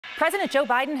President Joe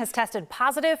Biden has tested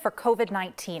positive for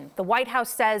COVID-19. The White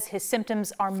House says his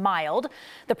symptoms are mild.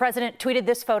 The president tweeted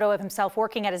this photo of himself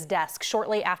working at his desk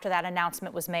shortly after that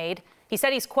announcement was made. He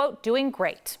said he's, quote, doing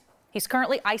great. He's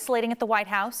currently isolating at the White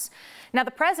House. Now, the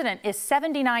president is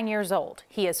 79 years old.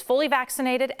 He is fully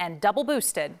vaccinated and double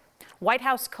boosted. White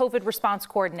House COVID response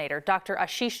coordinator Dr.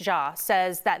 Ashish Jha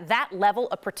says that level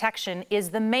of protection is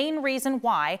the main reason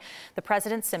why the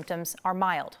president's symptoms are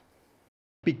mild.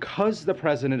 Because the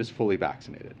president is fully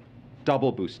vaccinated,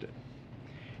 double boosted,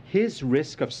 his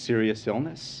risk of serious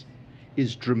illness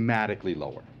is dramatically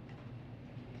lower.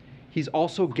 He's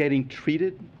also getting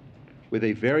treated with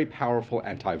a very powerful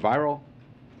antiviral,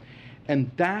 and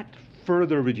that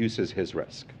further reduces his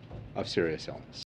risk of serious illness.